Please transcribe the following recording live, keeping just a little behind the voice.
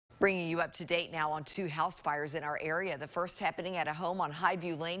Bringing you up to date now on two house fires in our area. The first happening at a home on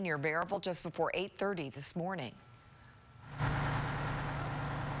Highview Lane near Maryville just before 8:30 this morning.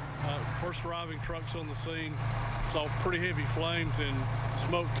 First arriving trucks on the scene saw pretty heavy flames and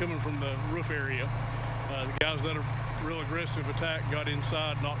smoke coming from the roof area. The guys that are real aggressive attack got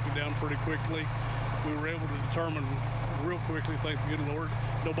inside, knocked it down pretty quickly. We were able to determine real quickly, thank the good Lord,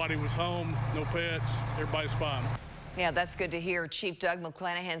 nobody was home, no pets, everybody's fine. Yeah, that's good to hear. Chief Doug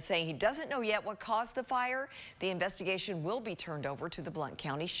McClanahan saying he doesn't know yet what caused the fire. The investigation will be turned over to the Blount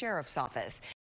County Sheriff's Office.